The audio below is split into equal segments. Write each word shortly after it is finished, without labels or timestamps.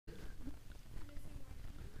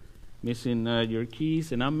Missing your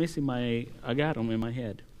keys, and I'm missing I got them in my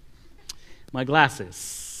head. My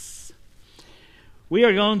glasses. We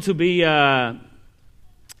are going to be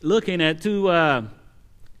looking at two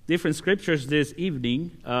different scriptures this evening.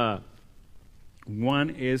 One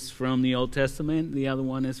is from the Old Testament, the other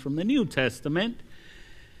one is from the New Testament.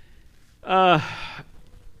 And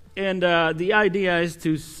the idea is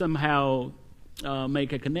to somehow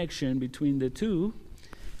make a connection between the two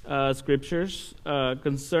scriptures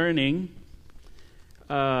concerning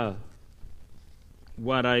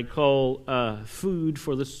what I call food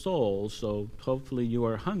for the soul. So hopefully you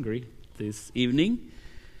are hungry this evening.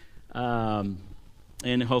 And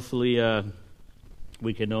hopefully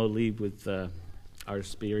we can all leave with our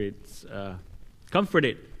spirits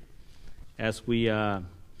comforted as we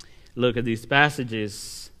look at these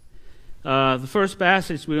passages. The first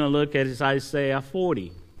passage we're going to look at is Isaiah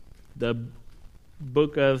 40, the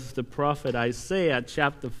book of the prophet Isaiah,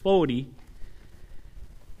 chapter 40.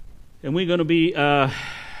 And we're going to be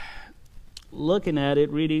looking at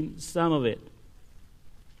it, reading some of it.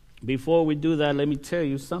 Before we do that, let me tell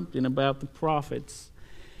you something about the prophets.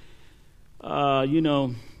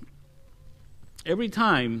 Every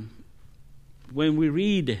time when we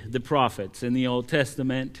read the prophets in the Old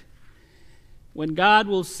Testament, when God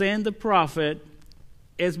will send the prophet,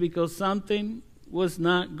 it's because something was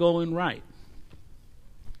not going right.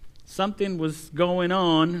 Something was going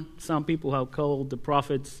on. Some people have called the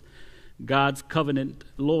prophets God's covenant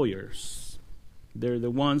lawyers. They're the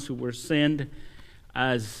ones who were sent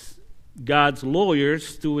as God's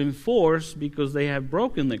lawyers to enforce because they have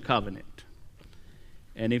broken the covenant.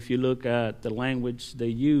 And if you look at the language they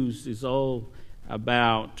use, it's all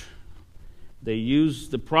about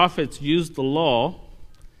the prophets used the law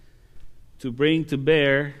to bring to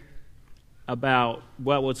bear about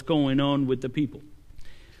what was going on with the people.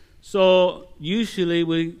 So usually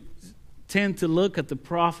we tend to look at the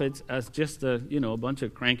prophets as just a bunch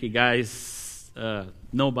of cranky guys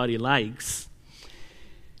nobody likes.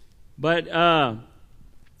 But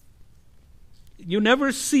you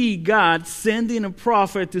never see God sending a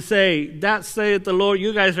prophet to say, "That saith the Lord,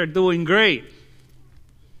 you guys are doing great."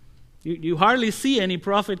 You hardly see any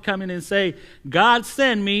prophet come in and say, "God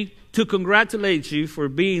sent me to congratulate you for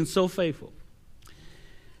being so faithful."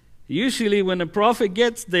 Usually when a prophet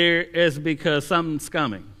gets there, it's because something's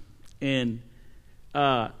coming. And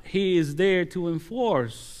he is there to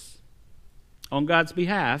enforce on God's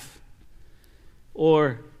behalf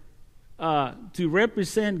or to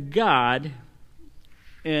represent God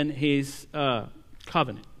and his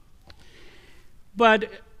covenant.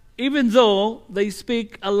 But even though they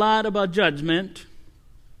speak a lot about judgment,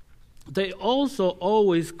 they also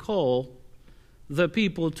always call the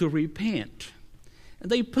people to repent.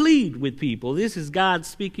 And they plead with people. This is God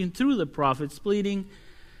speaking through the prophets, pleading,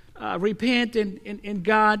 repent and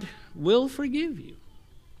God will forgive you.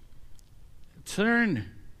 Turn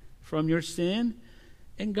from your sin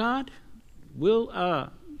and God will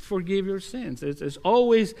forgive your sins. It's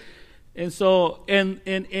always, and so in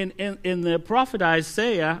the prophet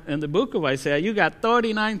Isaiah, in the book of Isaiah, you got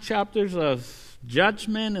 39 chapters of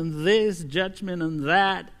judgment and this, judgment and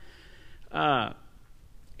that.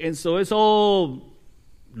 And so it's all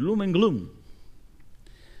gloom and gloom.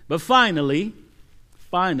 But finally,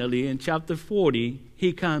 in chapter 40,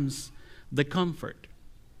 he comes the comfort.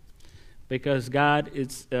 Because God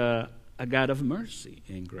is a God of mercy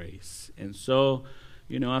and grace. And so,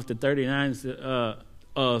 after 39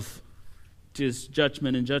 of just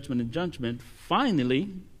judgment and judgment and judgment, finally,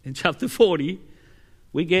 in chapter 40,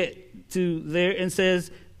 we get to there and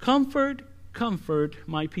says, "Comfort, comfort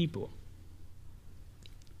my people."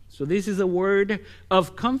 So this is a word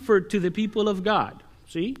of comfort to the people of God.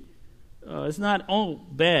 See? It's not all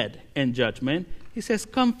bad and judgment. He says,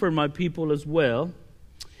 "Comfort my people as well."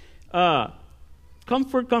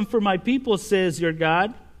 Comfort, comfort my people, says your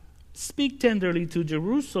God. Speak tenderly to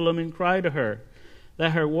Jerusalem and cry to her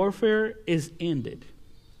that her warfare is ended,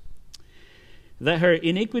 that her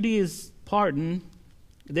iniquity is pardoned,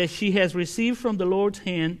 that she has received from the Lord's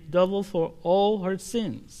hand double for all her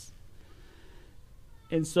sins.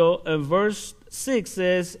 And so verse 6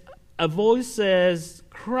 says, a voice says,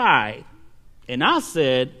 "Cry." And I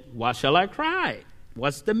said, "Why shall I cry?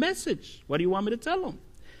 What's the message? What do you want me to tell them?"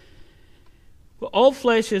 "For all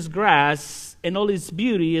flesh is grass, and all its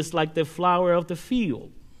beauty is like the flower of the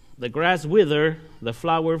field. The grass withers, the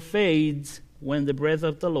flower fades when the breath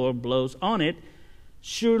of the Lord blows on it.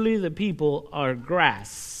 Surely the people are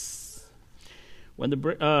grass." When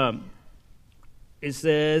it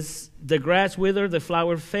says, "The grass withers, the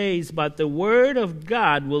flower fades, but the word of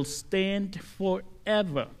God will stand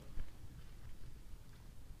forever."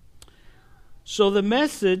 So the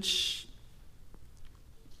message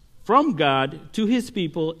from God to his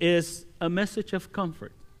people is a message of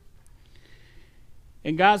comfort.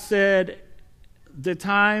 And God said, the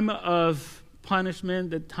time of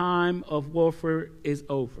punishment, the time of warfare is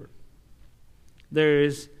over. There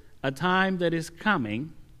is a time that is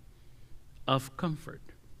coming of comfort.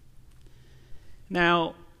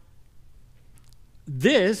 Now,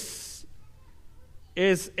 this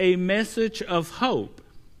is a message of hope,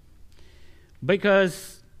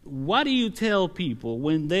 because what do you tell people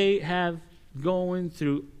when they have going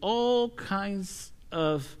through all kinds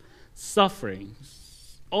of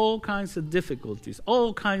sufferings, all kinds of difficulties,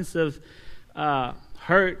 all kinds of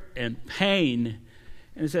hurt and pain?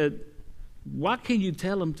 And said, what can you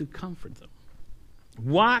tell them to comfort them?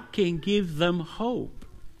 What can give them hope?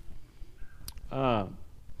 And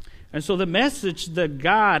so the message that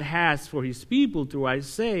God has for his people through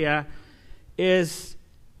Isaiah is,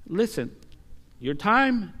 listen, your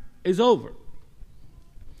time is over.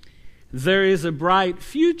 There is a bright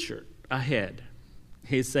future ahead,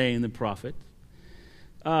 he's saying, the prophet.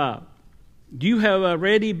 You have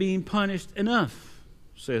already been punished enough,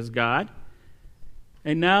 says God.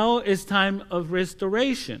 And now it's time of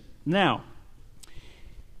restoration. Now,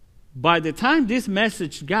 by the time this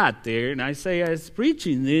message got there, and Isaiah is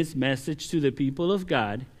preaching this message to the people of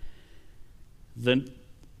God, the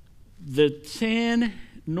 10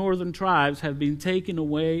 northern tribes have been taken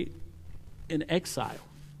away in exile.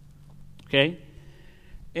 Okay?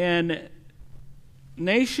 And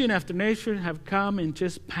nation after nation have come and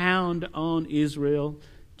just pound on Israel,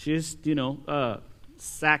 just,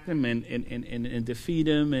 sack them and defeat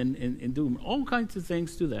them and do all kinds of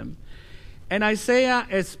things to them. And Isaiah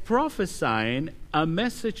is prophesying a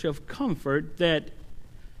message of comfort that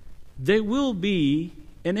there will be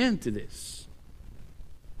an end to this.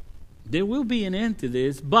 There will be an end to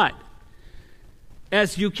this, but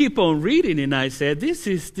as you keep on reading in Isaiah, this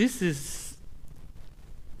is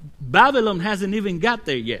Babylon hasn't even got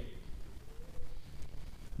there yet.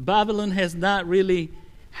 Babylon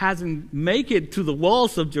hasn't made it to the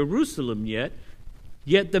walls of Jerusalem yet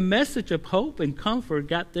the message of hope and comfort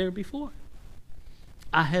got there before,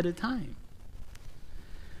 ahead of time.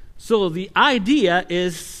 So the idea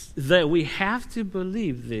is that we have to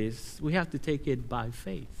believe this. We have to take it by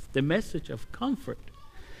faith. The message of comfort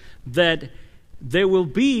that there will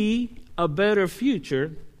be a better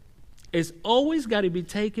future is always got to be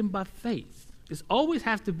taken by faith. It's always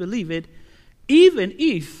have to believe it, even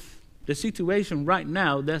if the situation right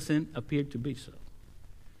now doesn't appear to be so.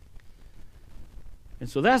 And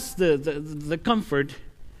so that's the comfort.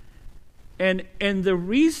 And the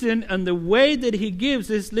reason and the way that he gives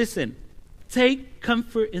is, listen, take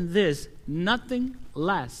comfort in this. Nothing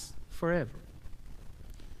lasts forever.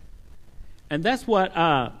 And that's what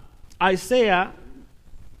Isaiah,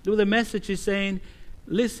 through the message, is saying,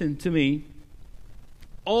 listen to me,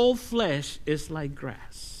 all flesh is like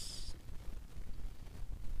grass.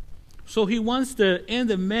 So he wants to end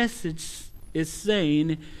the message is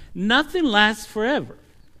saying, nothing lasts forever.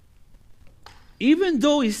 Even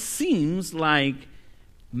though it seems like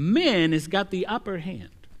man has got the upper hand.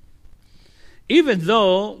 Even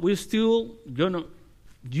though you're going to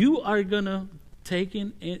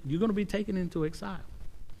be taken into exile.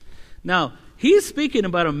 Now, he's speaking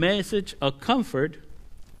about a message of comfort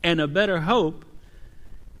and a better hope,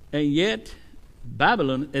 and yet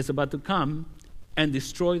Babylon is about to come and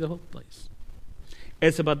destroy the whole place.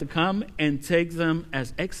 It's about to come and take them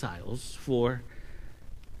as exiles for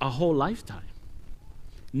a whole lifetime.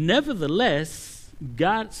 Nevertheless,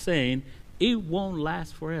 God's saying it won't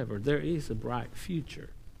last forever. There is a bright future.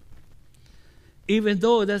 Even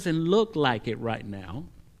though it doesn't look like it right now,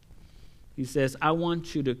 he says, I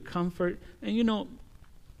want you to comfort. And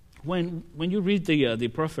when you read the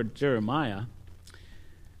prophet Jeremiah,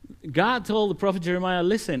 God told the prophet Jeremiah,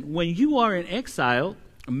 listen, when you are in exile,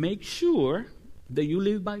 make sure that you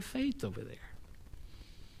live by faith over there.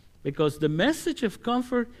 Because the message of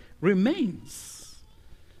comfort remains.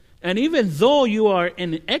 And even though you are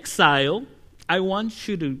in exile, I want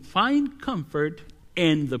you to find comfort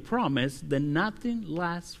in the promise that nothing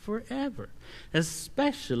lasts forever,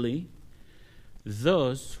 especially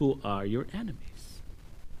those who are your enemies.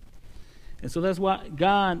 And so that's why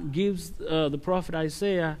God gives the prophet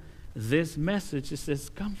Isaiah this message. It says,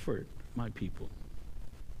 comfort my people.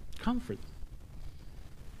 Comfort them.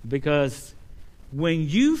 Because when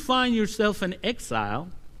you find yourself in exile,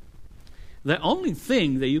 the only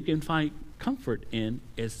thing that you can find comfort in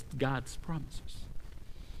is God's promises.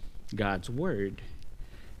 God's word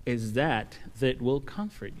is that will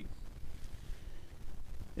comfort you.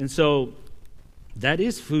 And so that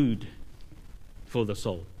is food for the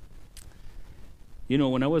soul. You know,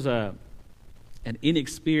 when I was an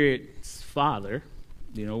inexperienced father,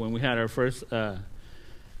 you know, when we had our first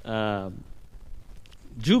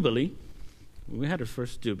Jubilee,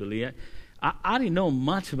 I didn't know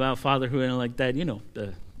much about fatherhood and like that, you know,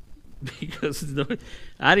 because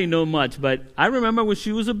I didn't know much. But I remember when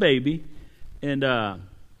she was a baby, and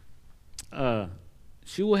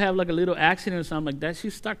she would have like a little accident or something like that.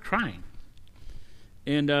 She'd start crying.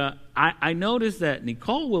 And I noticed that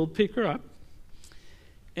Nicole will pick her up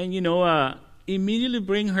and, you know, immediately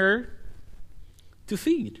bring her to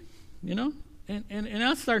feed, you know. And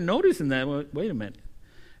I started noticing that. Well, wait a minute.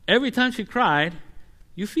 Every time she cried,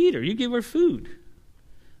 you feed her. You give her food.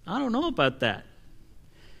 I don't know about that.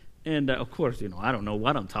 And, of course, you know, I don't know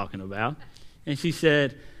what I'm talking about. And she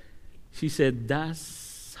said,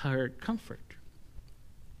 that's her comfort.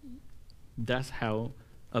 That's how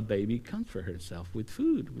a baby comforts herself, with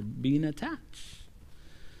food, with being attached.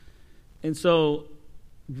 And so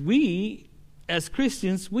we, as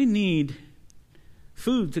Christians, we need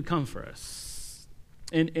food to comfort us.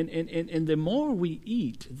 And the more we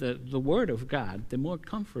eat the Word of God, the more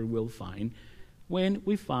comfort we'll find when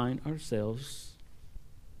we find ourselves,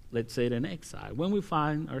 let's say, in exile, when we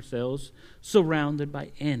find ourselves surrounded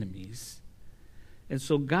by enemies. And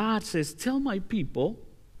so God says, tell my people,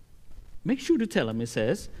 make sure to tell them, it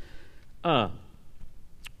says,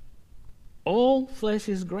 all flesh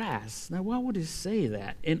is grass. Now, why would it say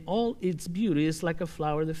that? And all its beauty is like a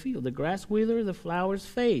flower of the field. The grass withers, the flowers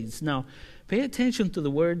fades. Now, pay attention to the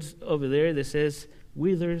words over there that says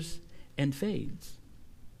withers and fades.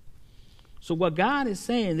 So what God is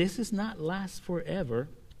saying, this is not last forever.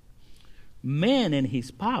 Man in his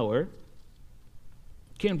power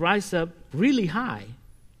can rise up really high.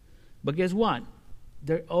 But guess what?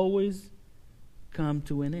 They always come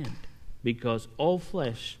to an end, because all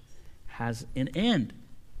flesh has an end.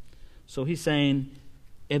 So he's saying,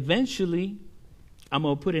 eventually, I'm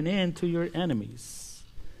going to put an end to your enemies.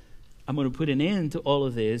 I'm going to put an end to all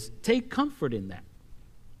of this. Take comfort in that.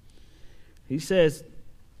 He says,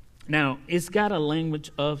 now, it's got a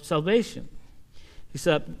language of salvation. He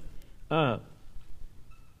said,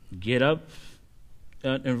 get up,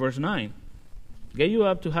 in verse 9. Get you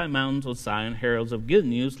up to high mountains of Zion, heralds of good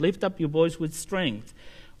news. Lift up your voice with strength.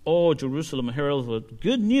 O Jerusalem, heralds of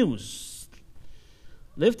good news.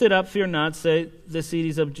 Lift it up, fear not, say the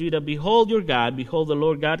cities of Judah. Behold your God. Behold, the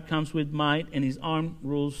Lord God comes with might, and his arm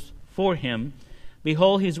rules for him.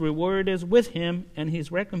 Behold, his reward is with him, and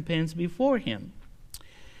his recompense before him.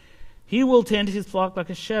 He will tend his flock like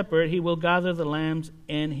a shepherd. He will gather the lambs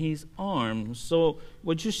in his arms. So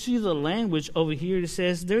what you see the language over here, it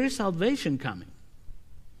says there is salvation coming.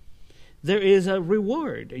 There is a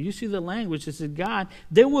reward. You see the language, it says God,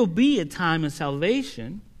 there will be a time of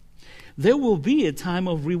salvation. There will be a time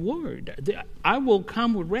of reward. I will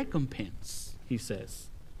come with recompense, he says.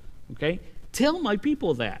 Okay? Tell my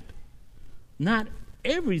people that. Not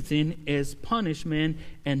everything is punishment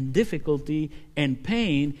and difficulty and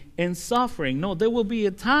pain and suffering. No, there will be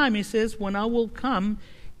a time, he says, when I will come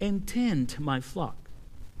and tend my flock.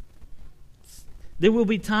 There will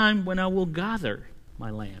be time when I will gather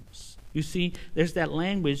my lambs. You see, there's that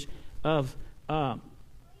language of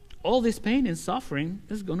all this pain and suffering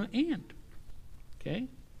is going to end. Okay?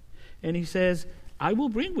 And he says, I will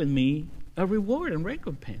bring with me a reward and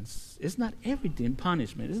recompense. It's not everything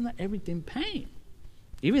punishment. It's not everything pain.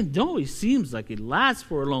 Even though it seems like it lasts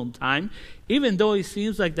for a long time, even though it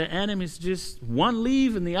seems like the enemy's just one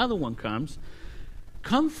leave and the other one comes,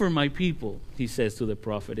 comfort my people, he says to the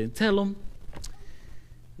prophet, and tell them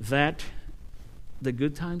that the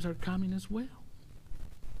good times are coming as well.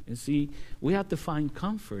 And see, we have to find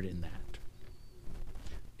comfort in that.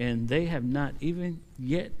 And they have not even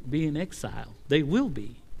yet been exiled. They will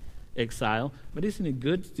be exiled, but isn't it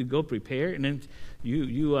good to go prepare? And then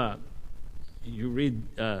you read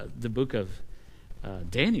the book of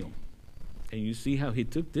Daniel, and you see how he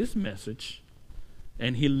took this message,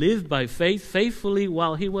 and he lived by faith faithfully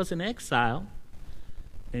while he was in exile.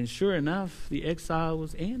 And sure enough, the exile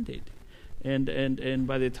was ended. And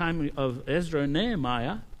by the time of Ezra and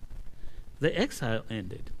Nehemiah, the exile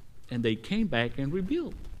ended, and they came back and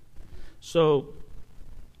rebuilt. So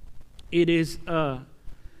it is, God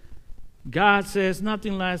says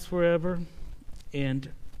nothing lasts forever, and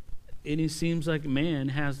it seems like man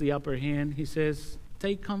has the upper hand. He says,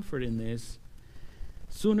 take comfort in this.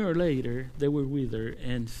 Sooner or later, they will wither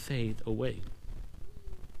and fade away.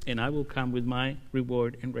 And I will come with my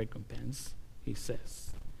reward and recompense, he says.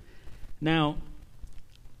 Now,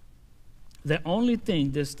 the only thing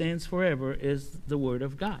that stands forever is the Word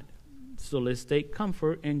of God. So let's take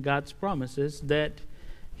comfort in God's promises that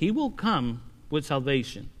he will come with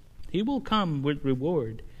salvation. He will come with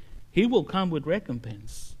reward. He will come with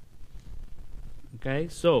recompense. Okay,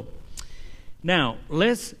 so now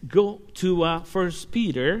let's go to 1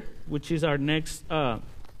 Peter, which is our next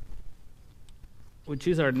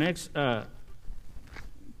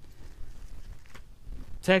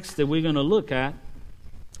text that we're going to look at.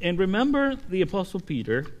 And remember, the Apostle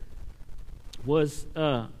Peter was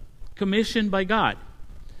commissioned by God.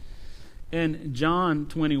 In John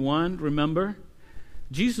 21, remember,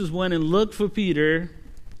 Jesus went and looked for Peter,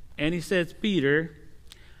 and he says, Peter,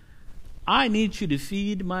 I need you to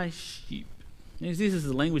feed my sheep. And this is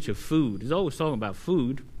the language of food. He's always talking about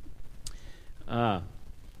food.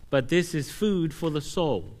 But this is food for the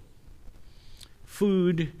soul.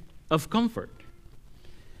 Food of comfort.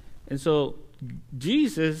 And so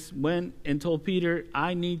Jesus went and told Peter,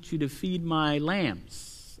 I need you to feed my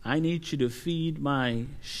lambs. I need you to feed my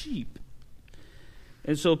sheep.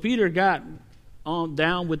 And so Peter got on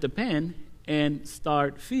down with the pen and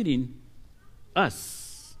start feeding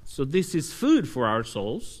us. So this is food for our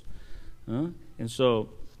souls. And so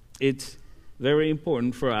it's very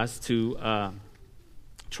important for us to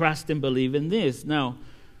trust and believe in this. Now,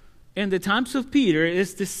 in the times of Peter,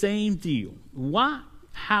 it's the same deal. What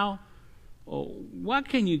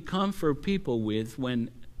can you comfort people with when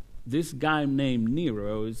this guy named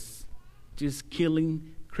Nero is just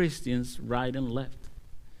killing Christians right and left?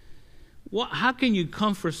 How can you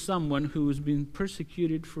comfort someone who has been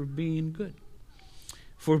persecuted for being good,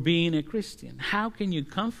 for being a Christian? How can you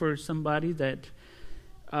comfort somebody that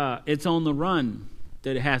it's on the run,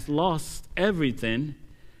 that has lost everything,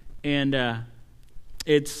 and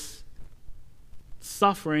it's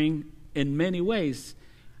suffering in many ways?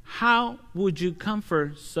 How would you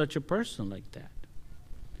comfort such a person like that?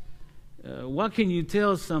 What can you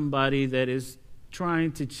tell somebody that is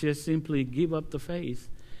trying to just simply give up the faith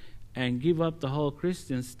and give up the whole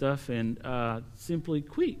Christian stuff and simply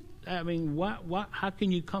quit? I mean, how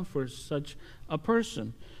can you comfort such a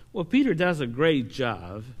person? Well, Peter does a great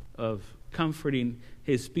job of comforting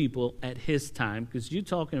his people at his time, because you're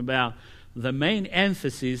talking about the main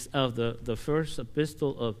emphasis of the first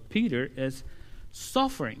epistle of Peter is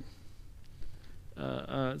suffering.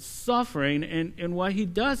 Suffering, and what he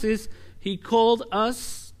does is he called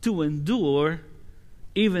us to endure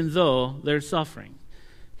even though they're suffering.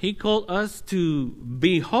 He called us to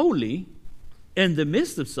be holy in the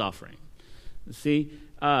midst of suffering. See,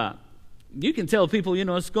 you can tell people,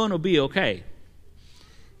 it's going to be okay.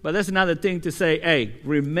 But that's another thing to say, hey,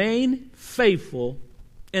 remain faithful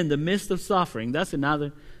in the midst of suffering. That's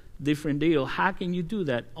another different deal. How can you do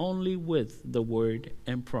that? Only with the word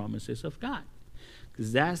and promises of God.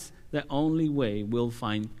 Because that's the only way we'll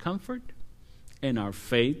find comfort, and our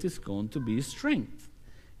faith is going to be strength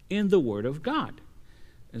in the word of God.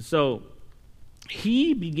 And so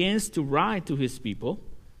he begins to write to his people.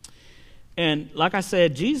 And like I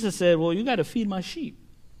said, Jesus said, well, you got to feed my sheep.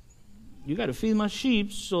 You got to feed my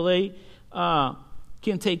sheep so they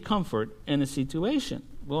can take comfort in a situation.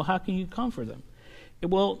 Well, how can you comfort them?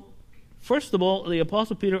 Well, first of all, the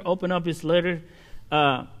Apostle Peter opened up his letter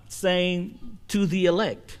saying to the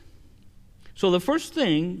elect. So the first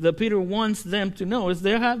thing that Peter wants them to know is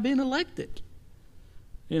they have been elected.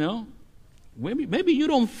 Maybe you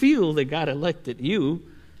don't feel that God elected you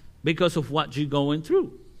because of what you're going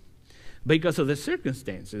through, because of the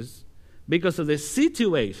circumstances, because of the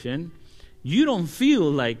situation. You don't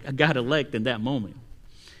feel like God elected in that moment.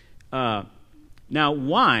 Now,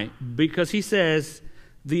 why? Because he says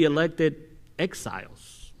the elected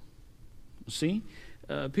exiles. See?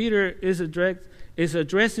 Peter is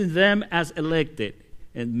addressing them as elected.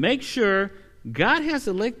 And make sure God has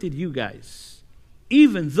elected you guys,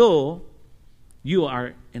 even though you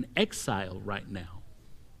are in exile right now.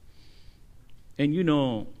 And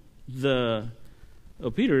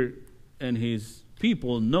Peter and his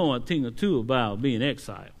people know a thing or two about being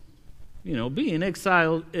exiled. Being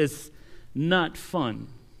exiled is not fun.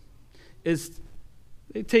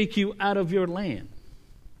 They take you out of your land,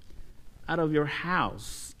 out of your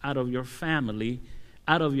house, out of your family,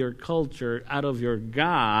 out of your culture, out of your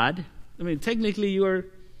God. I mean, technically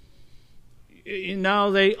now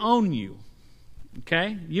they own you.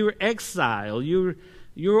 Okay? You're exiled.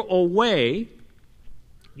 You're away.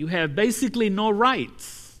 You have basically no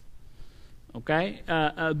rights. Okay?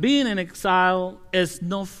 Being in exile is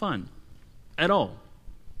no fun at all.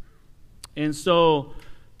 And so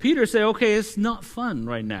Peter said, okay, it's not fun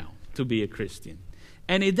right now to be a Christian.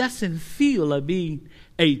 And it doesn't feel like being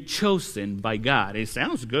chosen by God. It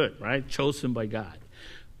sounds good, right? Chosen by God.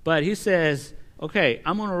 But he says, okay,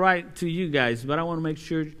 I'm going to write to you guys, but I want to make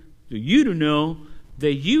sure you to know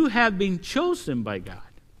that you have been chosen by God.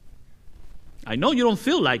 I know you don't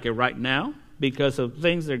feel like it right now because of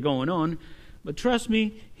things that are going on, but trust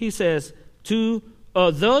me, he says, to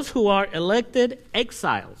those who are elected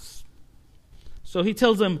exiles. So he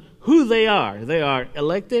tells them who they are. They are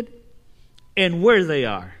elected and where they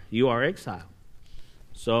are. You are exiled.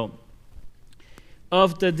 So,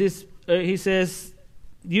 he says,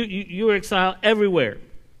 you are exiled everywhere.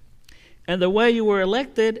 And the way you were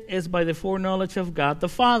elected is by the foreknowledge of God the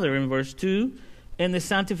Father in verse 2, and the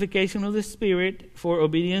sanctification of the Spirit for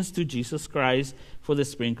obedience to Jesus Christ for the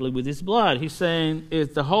sprinkling with his blood. He's saying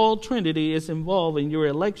the whole Trinity is involved in your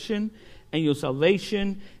election and your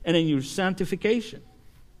salvation and in your sanctification.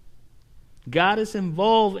 God is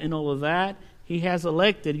involved in all of that. He has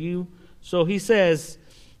elected you. So he says,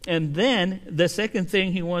 and then the second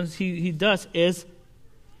thing he does is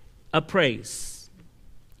a praise.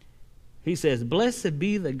 He says, blessed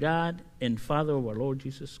be the God and Father of our Lord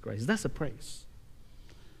Jesus Christ. That's a praise.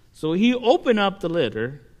 So he opened up the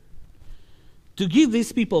letter to give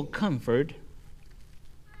these people comfort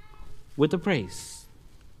with a praise.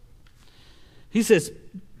 He says,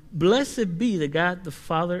 blessed be the God, the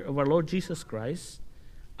Father of our Lord Jesus Christ.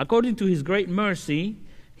 According to his great mercy,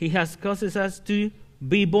 he has caused us to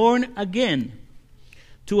be born again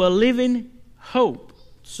to a living hope.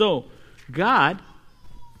 So God,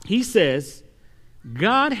 he says,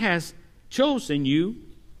 God has chosen you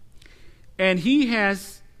and he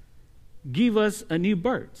has given us a new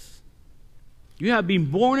birth. You have been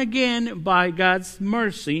born again by God's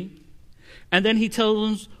mercy. And then he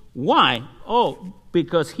tells us why. Oh,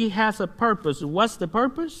 because he has a purpose. What's the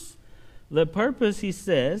purpose? The purpose, he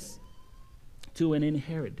says, to an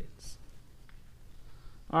inheritance.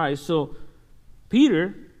 All right, so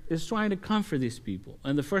Peter is trying to comfort these people.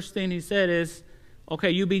 And the first thing he said is,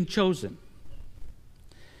 okay, you've been chosen.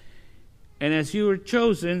 And as you were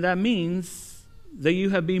chosen, that means that you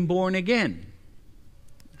have been born again.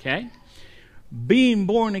 Okay? Being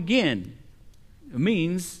born again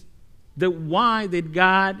means that why did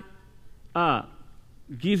God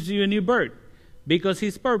gives you a new birth? Because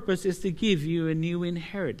his purpose is to give you a new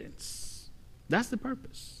inheritance. That's the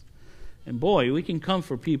purpose. And boy, we can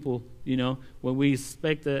comfort people, when we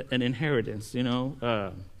expect an inheritance,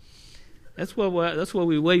 That's what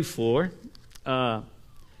we wait for.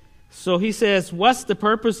 So he says, what's the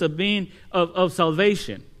purpose of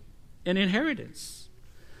salvation? An inheritance.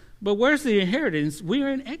 But where's the inheritance? We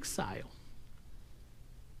are in exile.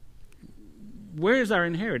 Where is our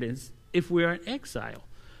inheritance if we are in exile?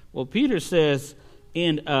 Well, Peter says,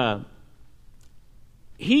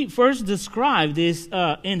 he first described this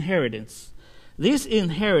inheritance. This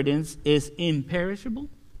inheritance is imperishable,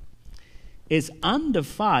 is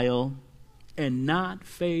undefiled, and not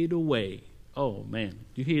fade away. Oh, man.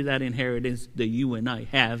 You hear that inheritance that you and I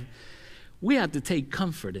have? We have to take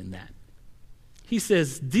comfort in that. He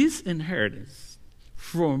says this inheritance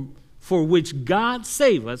for which God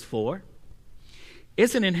saved us for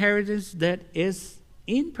is an inheritance that is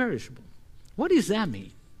imperishable. What does that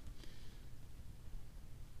mean?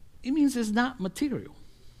 It means it's not material.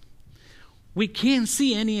 We can't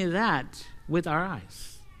see any of that with our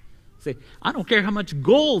eyes. Say, I don't care how much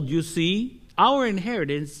gold you see. Our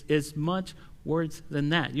inheritance is much worse than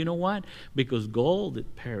that. You know what? Because gold,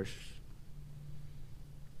 it perishes.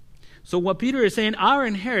 So what Peter is saying, our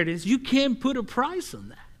inheritance, you can't put a price on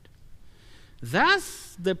that.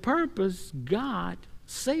 That's the purpose God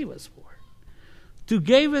saved us for. To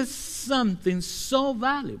give us something so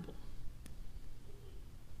valuable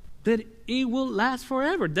that it will last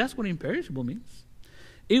forever. That's what imperishable means.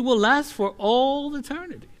 It will last for all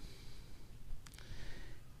eternity.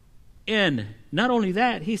 And not only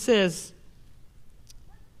that, he says,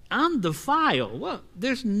 undefiled. Well,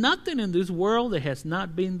 there's nothing in this world that has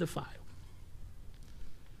not been defiled.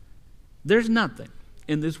 There's nothing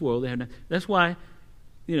in this world that has not. That's why,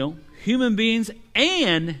 human beings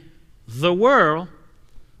and the world,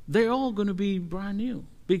 they're all going to be brand new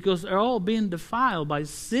because they're all being defiled by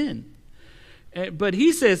sin. But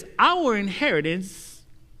he says our inheritance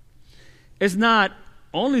is not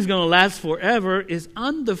only is going to last forever, it's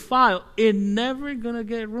undefiled. It's never going to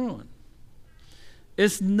get ruined.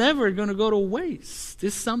 It's never going to go to waste.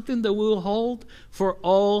 It's something that we'll hold for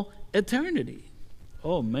all eternity.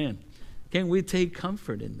 Oh, man. Can we take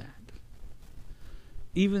comfort in that?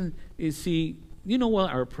 Even, you see, you know what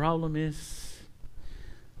our problem is?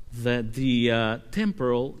 That the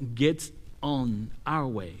temporal gets on our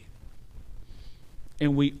way.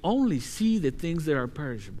 And we only see the things that are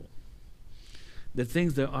perishable. The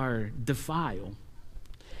things that are defiled.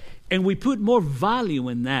 And we put more value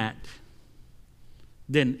in that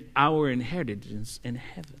than our inheritance in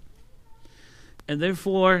heaven. And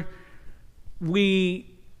therefore, we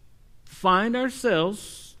find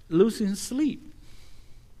ourselves losing sleep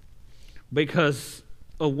because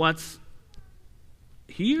of what's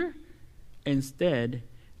here instead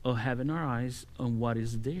of having our eyes on what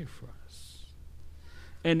is there for us.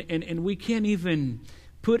 And we can't even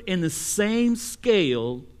put in the same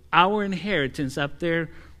scale our inheritance up there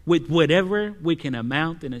with whatever we can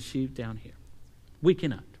amount and achieve down here. We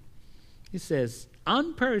cannot. He says,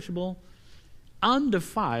 unperishable,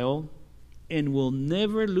 undefiled, and will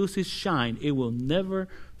never lose its shine. It will never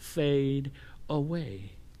fade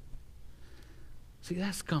away. See,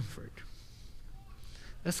 that's comfort.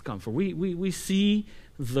 That's comfort. We see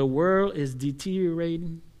the world is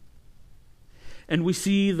deteriorating. And we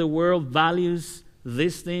see the world values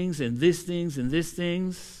these things and these things and these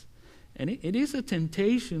things. And it is a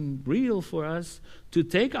temptation real for us to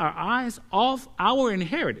take our eyes off our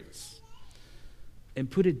inheritance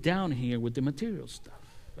and put it down here with the material stuff.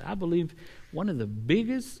 I believe one of the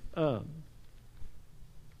biggest, I'll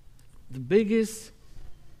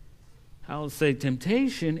say,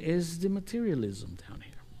 temptation is the materialism down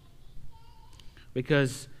here.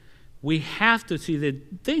 Because we have to see, the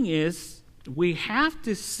thing is, we have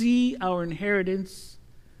to see our inheritance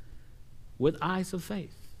with eyes of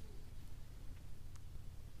faith.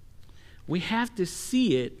 We have to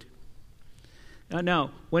see it.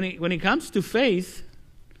 Now, when it comes to faith,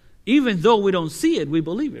 even though we don't see it, we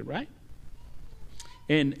believe it, right?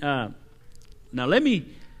 And now let me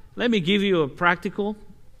give you a practical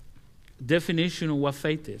definition of what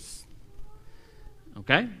faith is.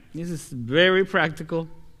 Okay? This is very practical.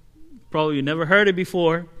 Probably you never heard it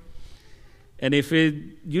before. And if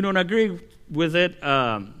you don't agree with it,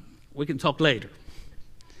 we can talk later.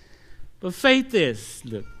 But faith is,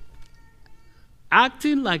 look,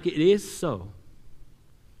 acting like it is so,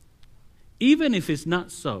 even if it's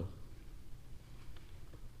not so,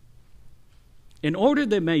 in order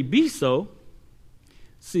that it may be so,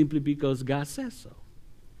 simply because God says so.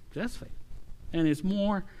 That's faith. And it's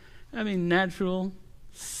more, natural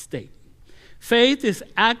state. Faith is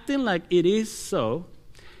acting like it is so,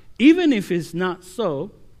 even if it's not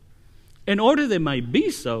so, in order that it might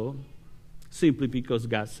be so, simply because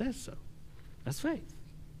God says so. That's faith.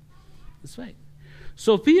 That's faith.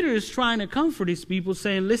 So Peter is trying to comfort these people,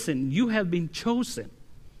 saying, listen, you have been chosen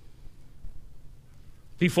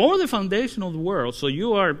before the foundation of the world. So you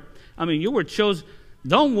were chosen.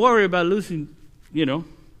 Don't worry about losing,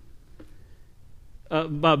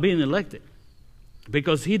 about being elected.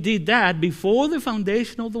 Because he did that before the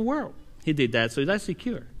foundation of the world. He did that, so that's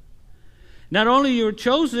secure. Not only you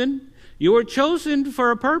were chosen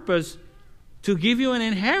for a purpose, to give you an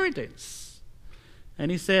inheritance. And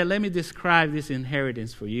he said, let me describe this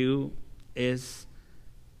inheritance for you. It's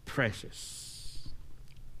precious,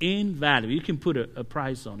 invaluable. You can put a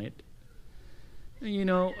price on it.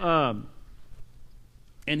 And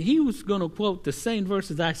he was going to quote the same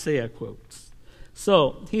verses Isaiah quotes.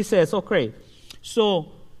 So he says, okay,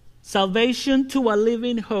 so salvation to a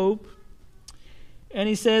living hope. And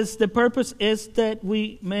he says the purpose is that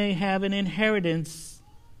we may have an inheritance.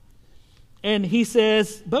 And he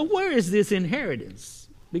says, but where is this inheritance?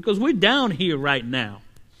 Because we're down here right now.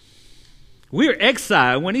 We're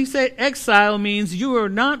exiled. When he said exile, means you are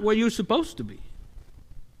not where you're supposed to be.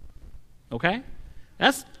 Okay?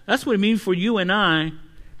 That's what it means for you and I.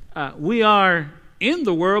 We are in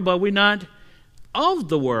the world, but we're not of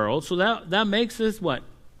the world. So that makes us what?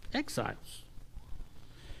 Exiles.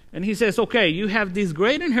 And he says, okay, you have this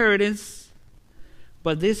great inheritance,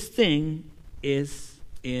 but this thing is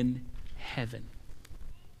in heaven.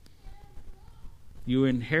 Your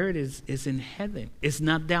inheritance is in heaven. It's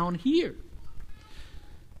not down here.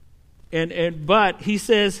 But he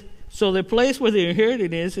says, so the place where the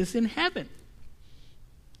inheritance is in heaven.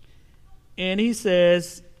 And he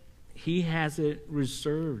says, he has it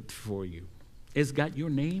reserved for you. It's got your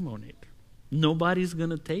name on it. Nobody's going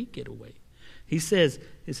to take it away. He says,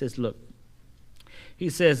 look, he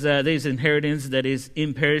says there's inheritance that is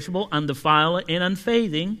imperishable, undefiled, and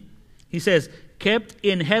unfading. He says, kept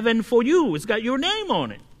in heaven for you. It's got your name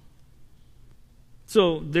on it.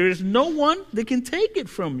 So there's no one that can take it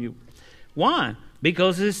from you. Why?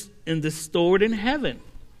 Because it's stored in heaven.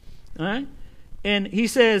 All right? And he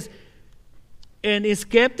says, and it's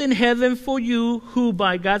kept in heaven for you, who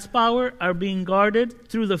by God's power are being guarded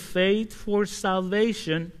through the faith for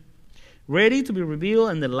salvation, ready to be revealed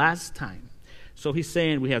in the last time. So he's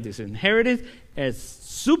saying we have this inheritance as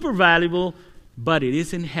super valuable, but it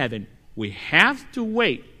is in heaven. We have to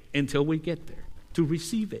wait until we get there to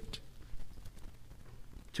receive it.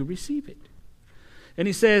 to receive it. And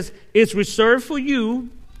he says, it's reserved for you.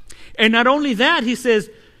 And not only that, he says,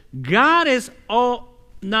 God is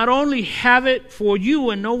not only have it for you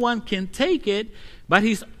and no one can take it, but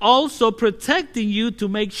he's also protecting you to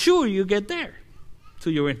make sure you get there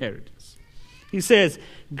to your inheritance. He says,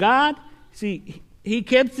 God, see, he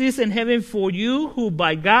kept this in heaven for you who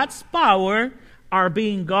by God's power are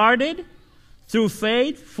being guarded through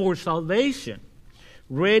faith for salvation,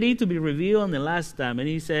 ready to be revealed in the last time. And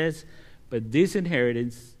he says, but this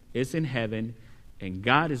inheritance is in heaven, and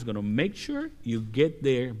God is going to make sure you get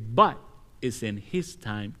there, but it's in his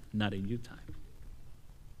time, not in your time.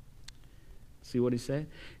 See what he said?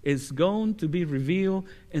 It's going to be revealed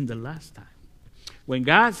in the last time. When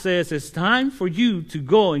God says it's time for you to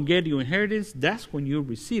go and get your inheritance, that's when you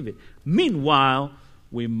receive it. Meanwhile,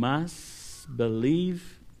 we must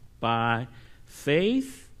believe by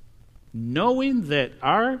faith, knowing that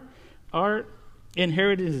our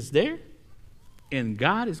inheritance is there, and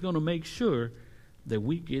God is going to make sure that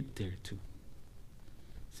we get there too.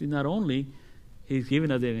 See, not only he's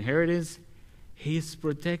giving us the inheritance, he's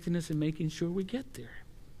protecting us and making sure we get there.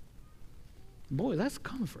 Boy, that's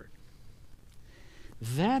comfort.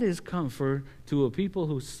 That is comfort to a people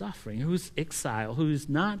who's suffering, who's exiled, who's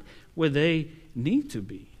not where they need to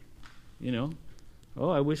be. You know, oh,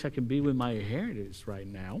 I wish I could be with my inheritance right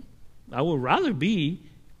now. I would rather be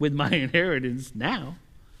with my inheritance now.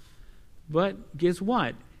 But guess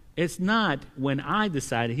what? It's not when I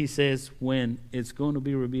decided. He says when it's going to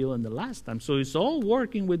be revealed in the last time. So it's all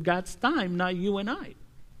working with God's time, not you and I.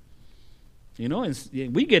 You know, and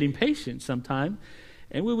we get impatient sometimes,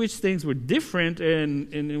 and we wish things were different.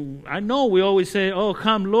 And I know we always say, oh,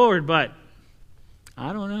 come, Lord, but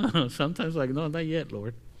I don't know. Sometimes like, no, not yet,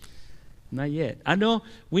 Lord. Not yet. I know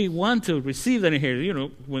we want to receive that inheritance. You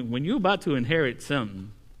know, when you're about to inherit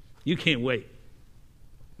something, you can't wait,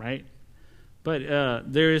 right? But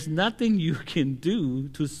there is nothing you can do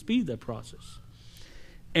to speed the process.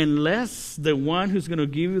 Unless the one who's going to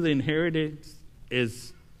give you the inheritance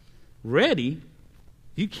is ready,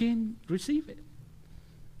 you can't receive it.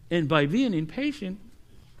 And by being impatient,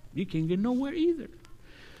 you can get nowhere either.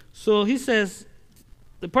 So he says,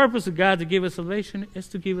 the purpose of God to give us salvation is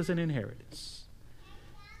to give us an inheritance.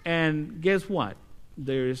 And guess what?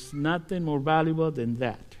 There's nothing more valuable than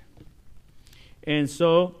that. And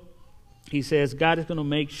so he says God is going to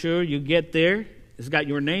make sure you get there. It's got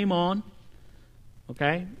your name on,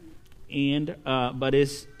 okay? And but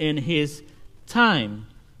it's in his time.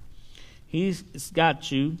 He's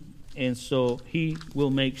got you, and so he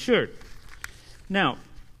will make sure. Now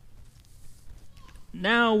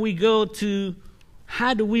we go to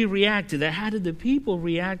how do we react to that? How did the people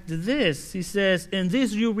react to this? He says, in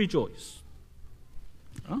this you rejoice.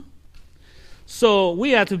 Huh? So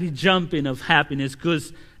we have to be jumping of happiness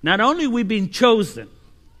because not only we've been chosen,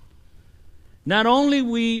 not only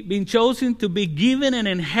we've been chosen to be given an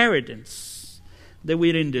inheritance that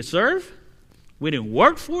we didn't deserve, we didn't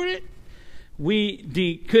work for it,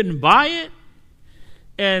 we couldn't buy it,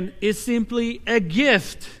 and it's simply a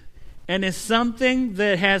gift, and it's something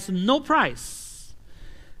that has no price.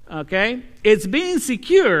 Okay? It's being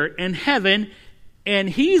secure in heaven, and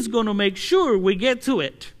he's going to make sure we get to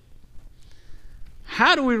it.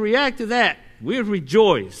 How do we react to that? We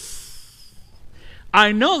rejoice.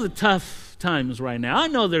 I know the tough times right now. I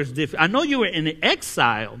know there's I know you were in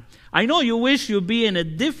exile. I know you wish you'd be in a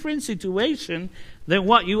different situation than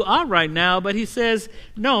what you are right now, but he says,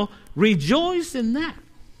 no, rejoice in that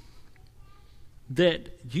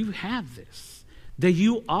you have this, that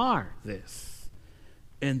you are this.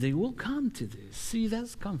 And they will come to this. See,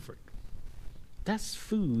 that's comfort. That's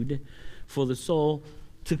food for the soul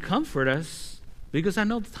to comfort us, because I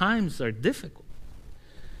know times are difficult.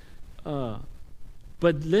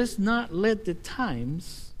 But let's not let the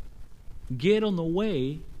times get on the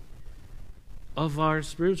way of our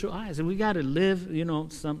spiritual eyes. And we got to live, you know,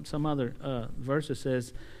 some other verse that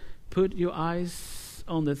says, put your eyes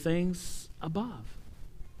on the things above.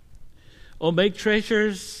 Or make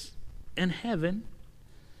treasures in heaven.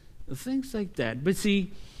 Things like that. But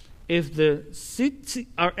see, if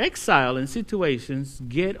our exile and situations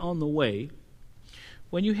get on the way,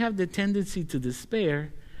 when you have the tendency to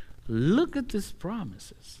despair, look at these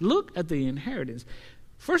promises. Look at the inheritance.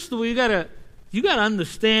 First of all, you gotta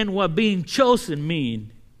understand what being chosen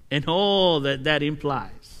means and all that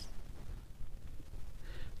implies.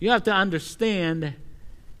 You have to understand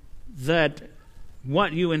that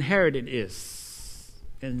what you inherited is.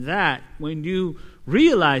 And that when you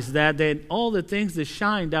realize that, then all the things that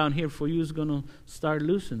shine down here for you is going to start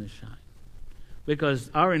losing the shine.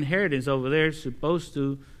 Because our inheritance over there is supposed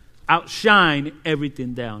to outshine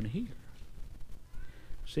everything down here.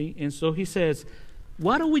 See? And so he says,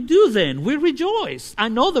 what do we do then? We rejoice. I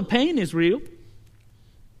know the pain is real.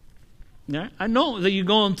 Yeah? I know that you're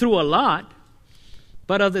going through a lot.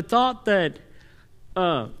 But of the thought that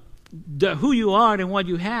who you are and what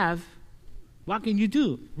you have, what can you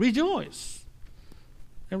do? Rejoice.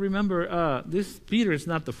 And remember, this Peter is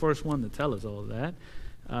not the first one to tell us all that.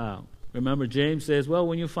 Remember, James says, well,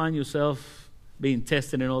 when you find yourself being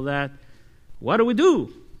tested and all that, what do we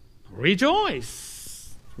do?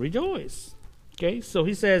 Rejoice. Rejoice. Okay, so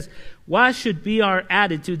he says, what should be our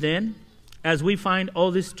attitude then as we find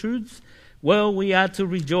all these truths? Well, we ought to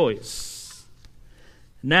rejoice.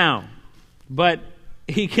 Now, but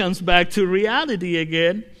he comes back to reality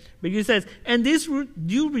again, because he says, and this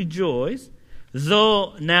you rejoice,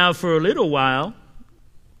 though now for a little while,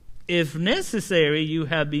 if necessary, you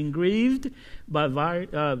have been grieved by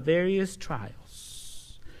various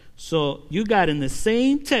trials. So you got in the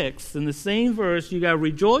same text, in the same verse, you got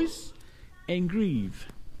rejoice and grieve.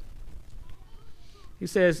 He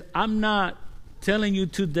says, I'm not telling you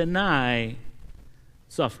to deny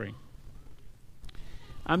suffering.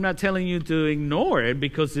 I'm not telling you to ignore it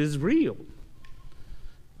because it's real.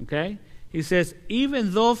 Okay? He says,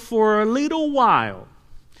 even though for a little while.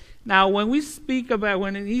 Now, when he speaks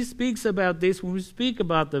about this, when we speak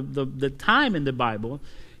about the time in the Bible,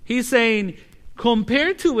 he's saying,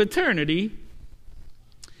 compared to eternity,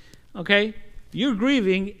 okay, your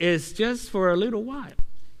grieving is just for a little while.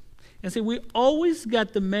 And see, we always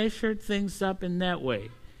got to measure things up in that way.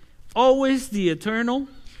 Always the eternal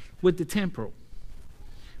with the temporal.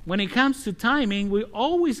 When it comes to timing, we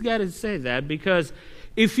always got to say that, because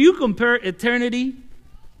if you compare eternity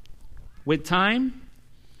with time,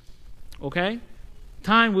 okay,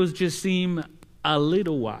 time will just seem a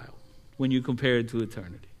little while when you compare it to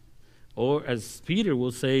eternity. Or as Peter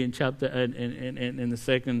will say in chapter in the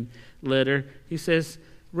second letter, he says,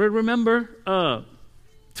 remember,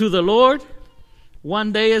 to the Lord,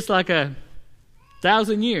 one day is like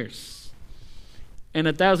 1,000 years, and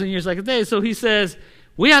 1,000 years like a day. So he says,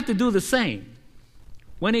 we have to do the same.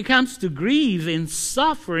 When it comes to grief and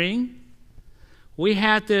suffering, we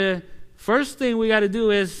have to, first thing we got to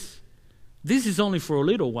do is, this is only for a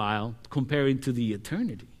little while comparing to the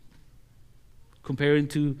eternity. Comparing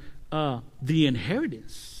to the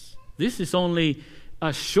inheritance. This is only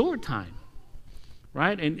a short time.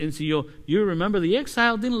 Right? And so you remember the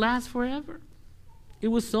exile didn't last forever. It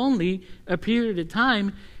was only a period of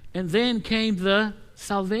time, and then came the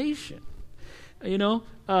salvation.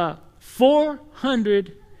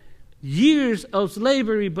 400 years of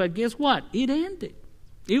slavery, but guess what? It ended.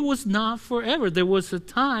 It was not forever. There was a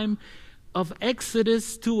time of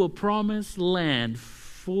exodus to a promised land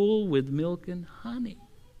full with milk and honey.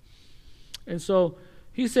 And so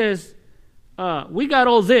he says, we got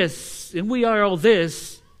all this, and we are all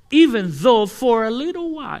this, even though for a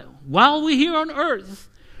little while we're here on earth,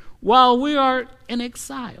 while we are in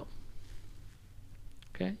exile.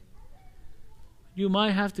 Okay? You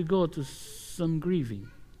might have to go to some grieving.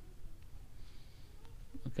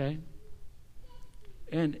 Okay?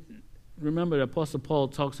 And remember, the Apostle Paul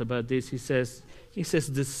talks about this. He says,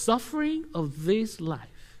 the suffering of this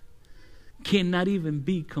life cannot even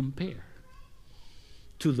be compared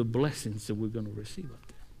to the blessings that we're going to receive up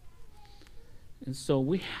there. And so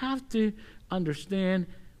we have to understand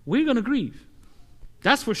we're going to grieve.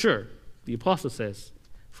 That's for sure. The apostle says,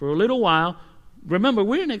 for a little while, remember,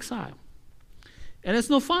 we're in exile. And it's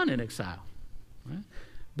no fun in exile. Right?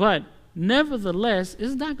 But nevertheless,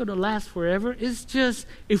 it's not going to last forever. It's just,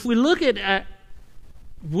 if we look at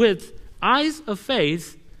with eyes of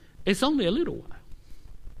faith, it's only a little while.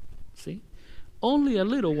 See? Only a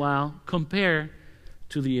little while compared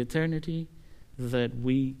to the eternity that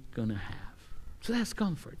we're going to have. So that's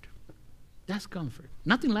comfort. That's comfort.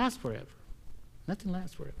 Nothing lasts forever. Nothing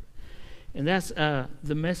lasts forever. And that's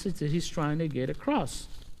the message that he's trying to get across.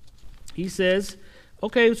 He says,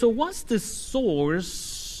 okay, so what's the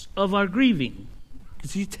source of our grieving?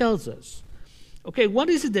 Because he tells us. Okay, what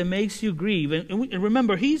is it that makes you grieve? And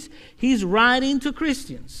remember, he's writing to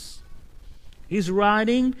Christians. He's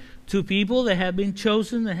writing to people that have been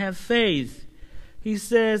chosen, that have faith. He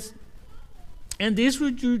says, and this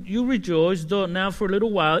you rejoice, though now for a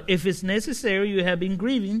little while, if it's necessary, you have been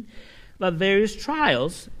grieving by various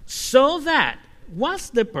trials, so that,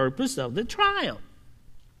 what's the purpose of the trial?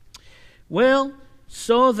 Well,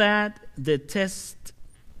 so that the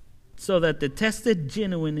tested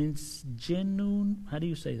genuine, how do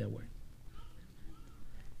you say that word?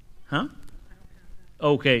 Huh?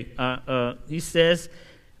 Okay, he says,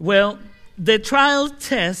 well, the trial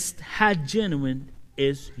test had genuine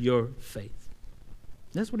is your faith.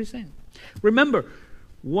 That's what he's saying. Remember,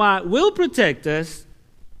 what will protect us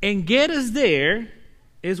and get us there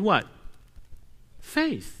is what?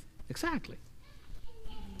 Faith. Exactly.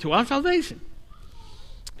 To our salvation.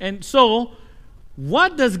 And so,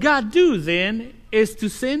 what does God do then is to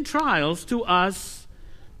send trials to us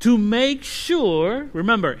to make sure,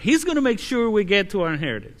 remember, he's going to make sure we get to our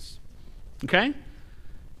inheritance. Okay?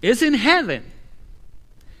 It's in heaven.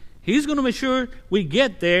 He's going to make sure we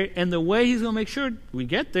get there, and the way he's going to make sure we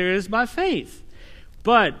get there is by faith.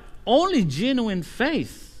 But only genuine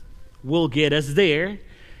faith will get us there,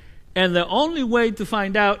 and the only way to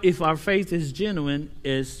find out if our faith is genuine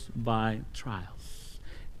is by trials.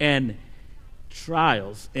 And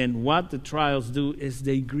what the trials do is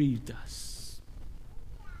they grieve us.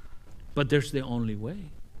 But there's the only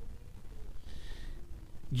way.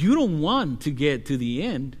 You don't want to get to the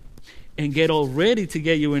end and get all ready to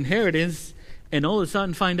get your inheritance and all of a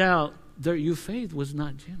sudden find out that your faith was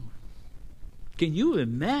not genuine. Can you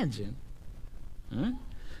imagine? Huh?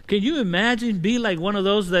 Can you imagine being like one of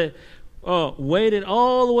those that waited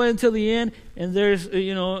all the way until the end, and there's,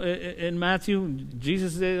 in Matthew,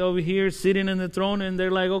 Jesus is over here sitting in the throne, and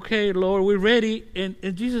they're like, okay, Lord, we're ready. And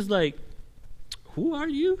Jesus is like, who are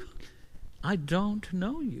you? I don't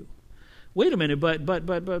know you. Wait a minute, but,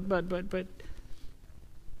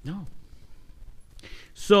 no.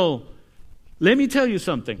 So, let me tell you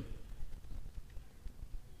something.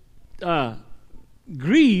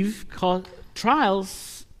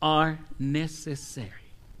 Trials are necessary.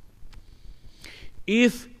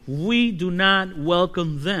 If we do not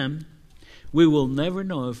welcome them, we will never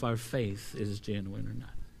know if our faith is genuine or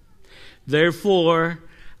not. Therefore,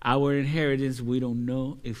 our inheritance, we don't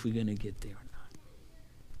know if we're going to get there or not.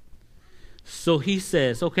 So he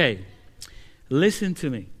says, okay, listen to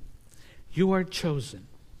me. You are chosen.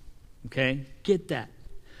 Okay? Get that.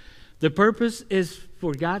 The purpose is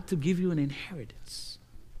for God to give you an inheritance.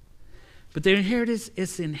 But the inheritance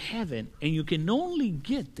is in heaven, and you can only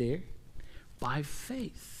get there by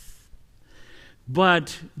faith.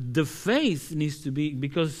 But the faith needs to be,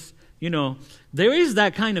 because, there is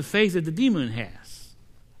that kind of faith that the demon has.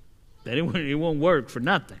 That it won't work for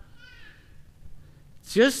nothing.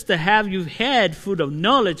 Just to have your head full of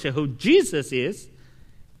knowledge of who Jesus is,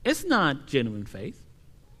 it's not genuine faith.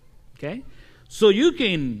 Okay? So you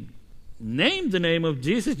can name the name of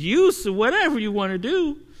Jesus, use whatever you want to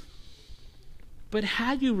do, but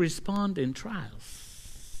how you respond in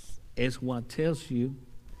trials is what tells you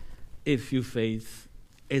if your faith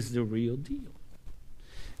is the real deal.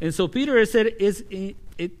 And so Peter has said,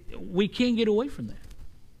 we can't get away from that.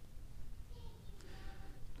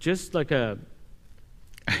 Just like I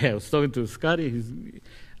was talking to Scotty,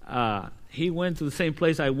 he went to the same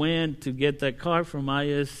place I went to get that car from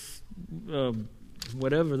IS,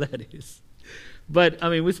 whatever that is. But,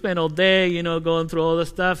 we spent all day, going through all the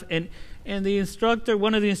stuff. And the instructor,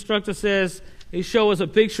 one of the instructors says, he showed us a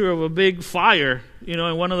picture of a big fire, in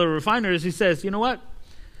one of the refineries. He says, you know what?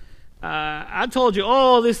 I told you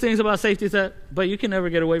all these things about safety, but you can never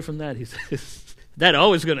get away from that. He says, that's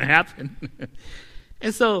always going to happen.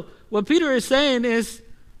 And so what Peter is saying is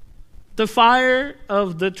the fire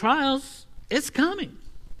of the trials is coming.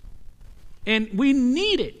 And we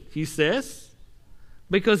need it, he says,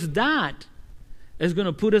 because that is going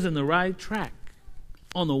to put us in the right track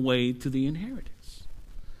on the way to the inheritance.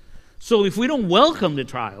 So if we don't welcome the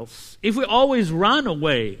trials, if we always run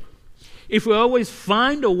away, if we always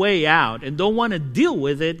find a way out and don't want to deal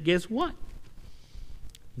with it, guess what?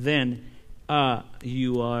 Then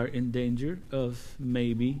you are in danger of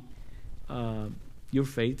maybe your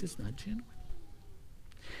faith is not genuine.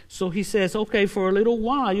 So he says, okay, for a little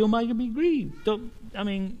while you might be grieved.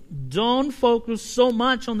 Don't focus so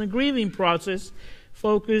much on the grieving process.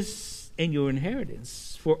 Focus in your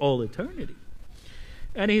inheritance for all eternity.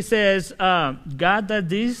 And he says, God does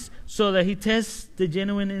this so that he tests the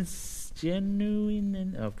genuineness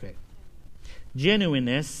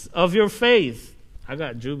of your faith. I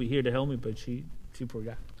got Juby here to help me, but she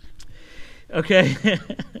forgot. Okay.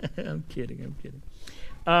 I'm kidding.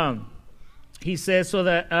 He says, so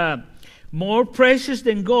that more precious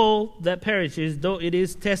than gold that perishes, though it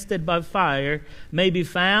is tested by fire, may be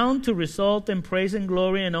found to result in praise and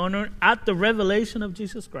glory and honor at the revelation of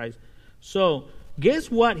Jesus Christ. So,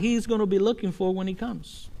 guess what he's going to be looking for when he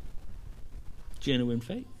comes? Genuine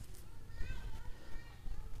faith.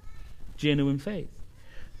 Genuine faith.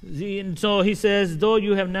 And so he says, though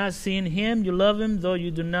you have not seen him, you love him. Though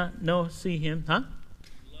you do not see him. Huh?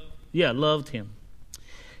 Loved him.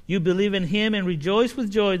 You believe in him and rejoice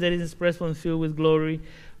with joy that is expressed and filled with glory.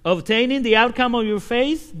 obtaining the outcome of your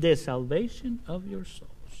faith, the salvation of your souls.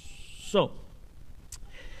 So,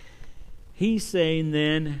 he's saying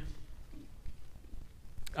then,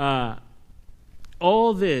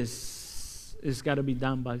 all this has got to be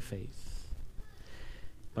done by faith.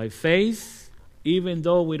 By faith, even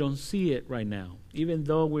though we don't see it right now, even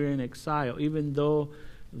though we're in exile, even though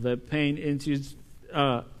the pain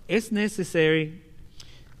it's necessary.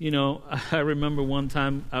 You know, I remember one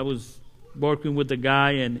time I was working with a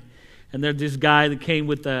guy, and there's this guy that came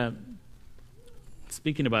with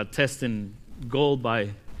speaking about testing gold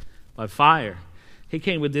by fire. He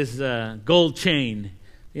came with this gold chain,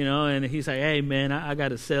 you know, and he's like, hey, man, I got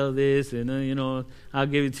to sell this, and, you know, I'll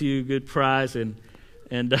give it to you a good price. And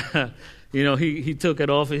you know, he took it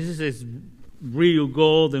off. This is real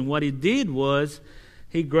gold. And what he did was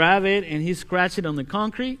he grabbed it and he scratched it on the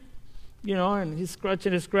concrete, you know, and he's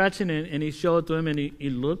scratching and he showed it to him, and he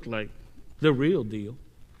looked like the real deal.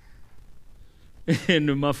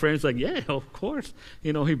 And my friend's like, yeah, of course.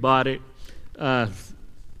 You know, he bought it.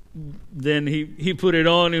 Then he put it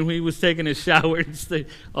on, and when he was taking a shower, and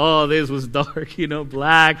this was dark, you know,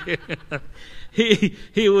 black.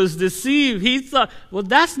 He was deceived. He thought, well,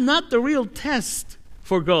 that's not the real test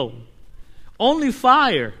for gold. Only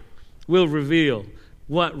fire will reveal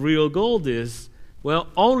what real gold is. Well,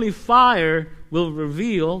 only fire will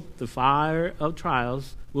reveal, the fire of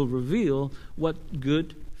trials will reveal what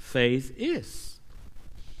good faith is.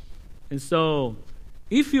 And so,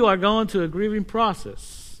 if you are going to a grieving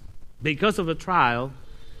process because of a trial,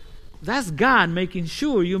 that's God making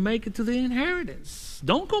sure you make it to the inheritance.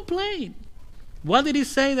 Don't complain. What did he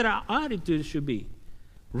say that our attitude should be?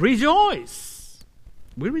 Rejoice.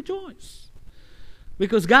 We rejoice.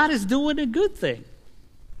 Because God is doing a good thing.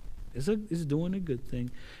 He's doing a good thing.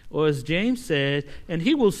 Or as James said, and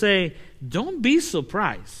he will say, don't be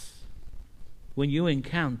surprised when you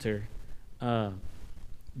encounter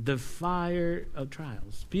the fire of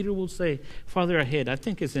trials. Peter will say farther ahead, I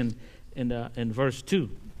think it's in verse 2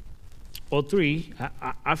 or 3,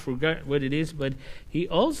 I forgot what it is, but he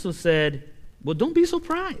also said, well, don't be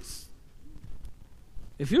surprised.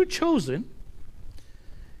 If you're chosen,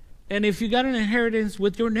 and if you got an inheritance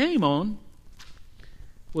with your name on,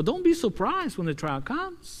 well, don't be surprised when the trial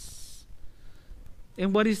comes.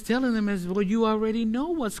 And what he's telling them is, well, you already know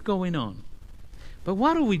what's going on. But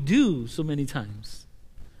what do we do so many times?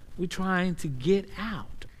 We're trying to get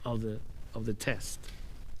out of the test.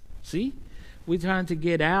 See? We're trying to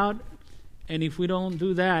get out, and if we don't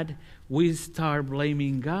do that, we start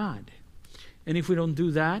blaming God. And if we don't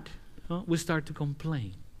do that, we start to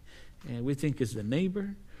complain. And we think it's the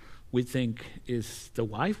neighbor. We think it's the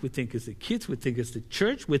wife. We think it's the kids. We think it's the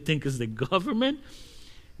church. We think it's the government.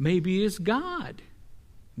 Maybe it's God.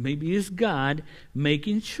 Maybe it's God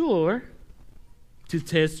making sure to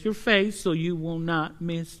test your faith so you will not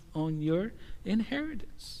miss on your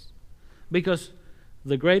inheritance. Because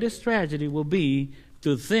the greatest tragedy will be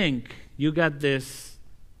to think you got this,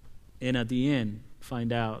 and at the end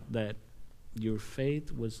find out that your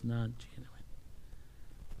faith was not genuine.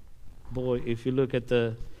 Boy, if you look at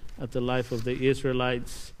the life of the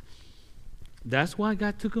Israelites, that's why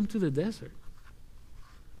God took them to the desert.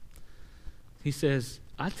 He says,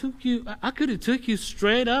 I could have took you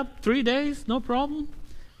straight up 3 days, no problem.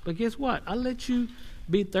 But guess what? I let you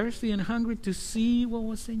be thirsty and hungry to see what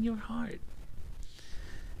was in your heart.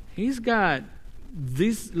 He's got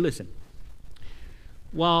this, listen.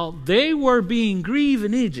 While they were being grieved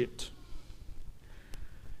in Egypt,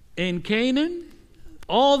 in Canaan,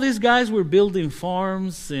 all these guys were building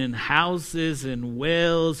farms and houses and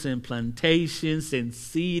wells and plantations and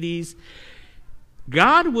cities.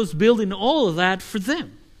 God was building all of that for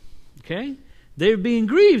them. Okay? They're being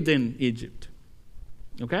grieved in Egypt.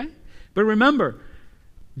 Okay? But remember,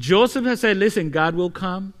 Joseph has said, listen, God will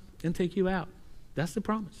come and take you out. That's the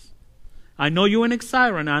promise. I know you're in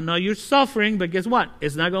exile and I know you're suffering, but guess what?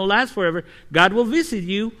 It's not going to last forever. God will visit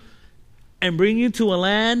you and bring you to a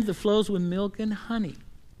land that flows with milk and honey.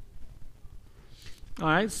 All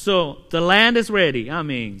right? So the land is ready. I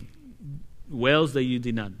mean, wells that you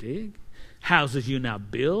did not dig, houses you not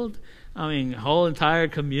build. I mean, whole entire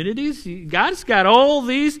communities. God's got all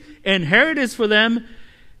these inheritance for them.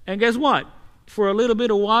 And guess what? For a little bit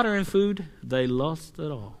of water and food, they lost it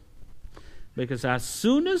all. Because as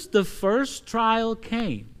soon as the first trial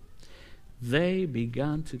came, they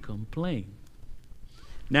began to complain.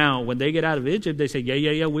 Now, when they get out of Egypt, they say,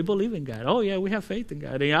 yeah, we believe in God. Oh, yeah, we have faith in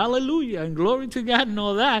God. And hallelujah, and glory to God and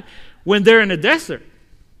all that. When they're in the desert,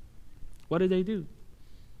 what do?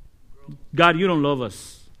 God, you don't love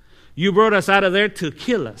us. You brought us out of there to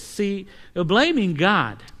kill us. See, blaming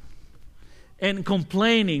God and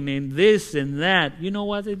complaining and this and that, you know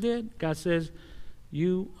what they did? God says,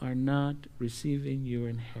 you are not receiving your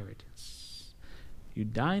inheritance. You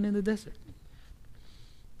dying in the desert.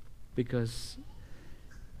 Because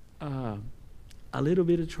a little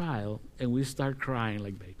bit of trial and we start crying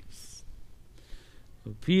like babies.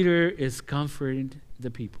 So Peter is comforting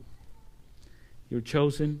the people. You're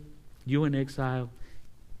chosen. You in exile.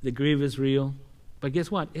 The grief is real. But guess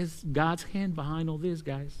what? It's God's hand behind all this,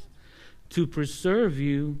 guys. To preserve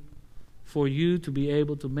you, for you to be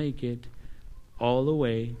able to make it all the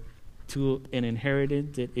way to an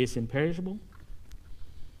inheritance that is imperishable,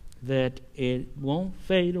 that it won't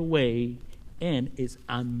fade away, and is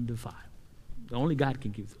undefiled. Only God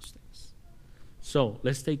can give those things. So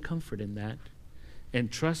let's take comfort in that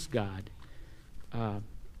and trust God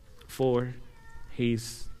for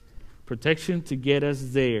His protection to get us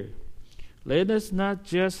there. Let us not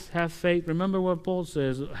just have faith. Remember what Paul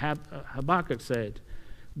says, Habakkuk said,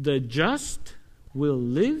 the just will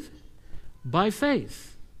live by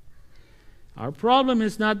faith. Our problem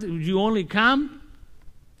is not that you only come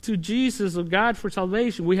to Jesus or God for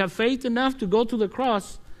salvation. We have faith enough to go to the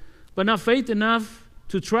cross, but not faith enough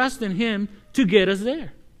to trust in Him to get us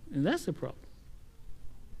there. And that's the problem.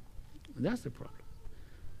 That's the problem.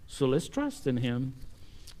 So let's trust in Him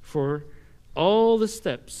for all the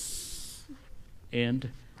steps. And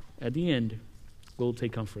at the end, we'll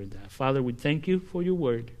take comfort in that. Father, we thank you for your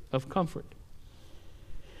word of comfort.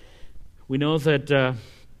 We know that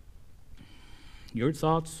your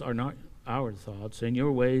thoughts are not our thoughts, and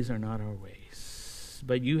your ways are not our ways.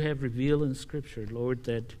 But you have revealed in Scripture, Lord,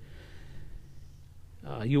 that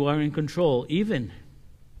you are in control. Even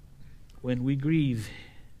when we grieve,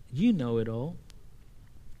 you know it all.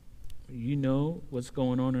 You know what's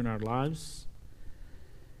going on in our lives.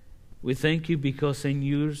 We thank you because in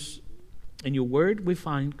your word we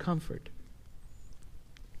find comfort.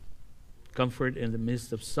 Comfort in the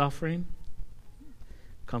midst of suffering.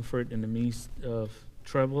 Comfort in the midst of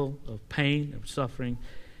trouble, of pain, of suffering.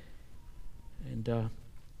 And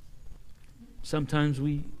sometimes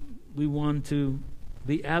we want to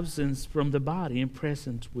be absent from the body and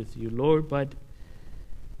present with you, Lord, but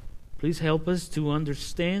please help us to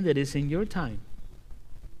understand that it's in your time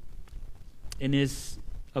and it's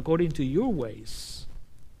according to your ways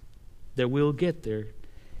that we'll get there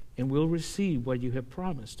and we'll receive what you have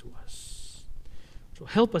promised to us. So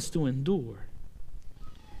help us to endure.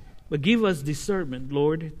 But give us discernment,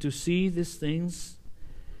 Lord, to see these things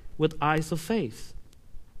with eyes of faith.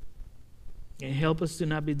 And help us to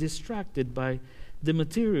not be distracted by the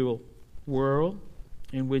material world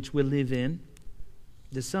in which we live in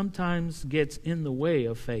that sometimes gets in the way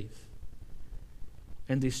of faith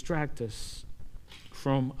and distract us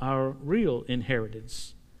from our real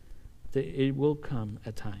inheritance, that it will come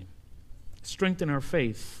a time. Strengthen our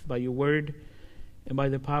faith by your word and by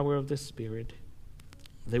the power of the Spirit,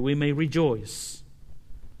 that we may rejoice,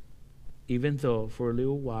 even though for a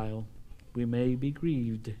little while we may be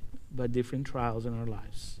grieved by different trials in our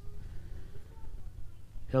lives.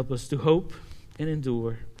 Help us to hope and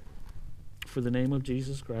endure. For the name of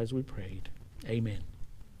Jesus Christ we prayed. Amen.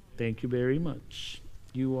 Thank you very much.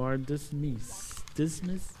 You are dismissed.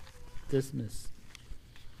 Dismiss.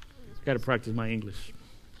 Got to practice my English.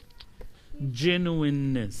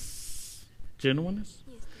 Genuineness. Genuineness?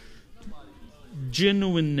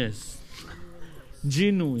 Genuineness.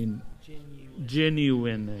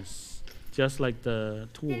 Genuineness. Just like the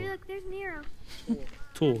tool. Look, there's Nero.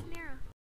 Tool. There's Nero.